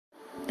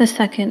The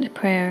second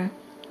prayer.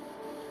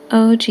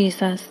 O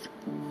Jesus,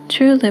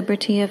 true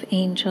liberty of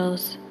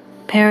angels,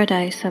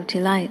 paradise of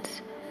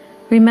delights,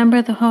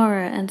 remember the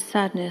horror and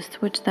sadness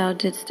which thou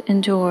didst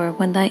endure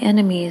when thy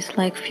enemies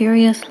like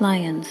furious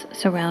lions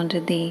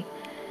surrounded thee,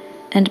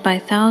 and by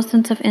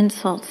thousands of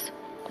insults,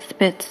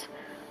 spits,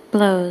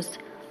 blows,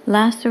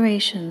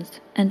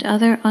 lacerations, and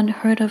other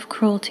unheard-of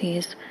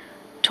cruelties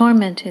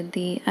tormented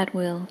thee at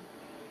will.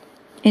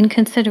 In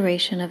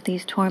consideration of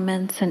these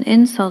torments and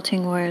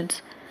insulting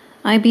words,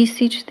 I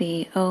beseech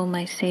thee, O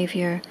my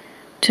Saviour,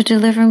 to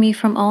deliver me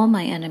from all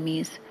my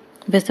enemies,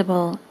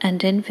 visible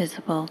and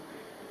invisible,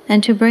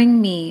 and to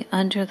bring me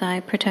under thy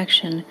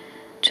protection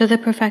to the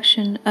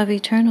perfection of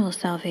eternal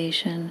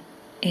salvation.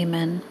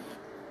 Amen.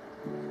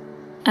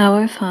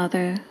 Our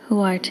Father, who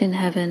art in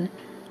heaven,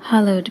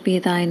 hallowed be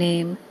thy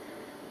name.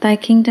 Thy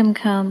kingdom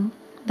come,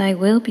 thy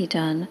will be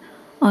done,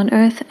 on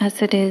earth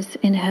as it is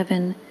in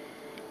heaven.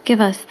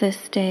 Give us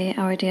this day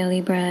our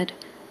daily bread,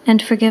 and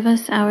forgive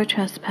us our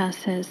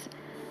trespasses,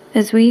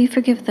 as we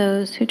forgive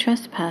those who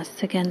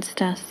trespass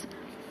against us.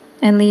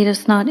 And lead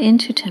us not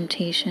into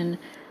temptation,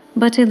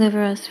 but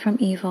deliver us from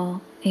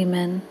evil.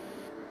 Amen.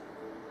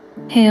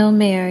 Hail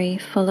Mary,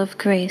 full of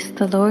grace,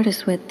 the Lord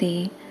is with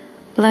thee.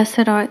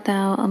 Blessed art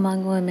thou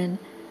among women,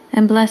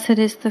 and blessed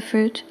is the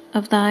fruit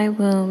of thy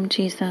womb,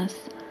 Jesus.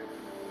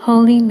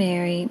 Holy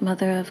Mary,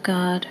 Mother of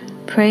God,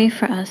 pray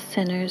for us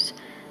sinners,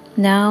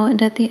 now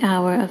and at the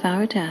hour of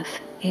our death.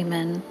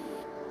 Amen.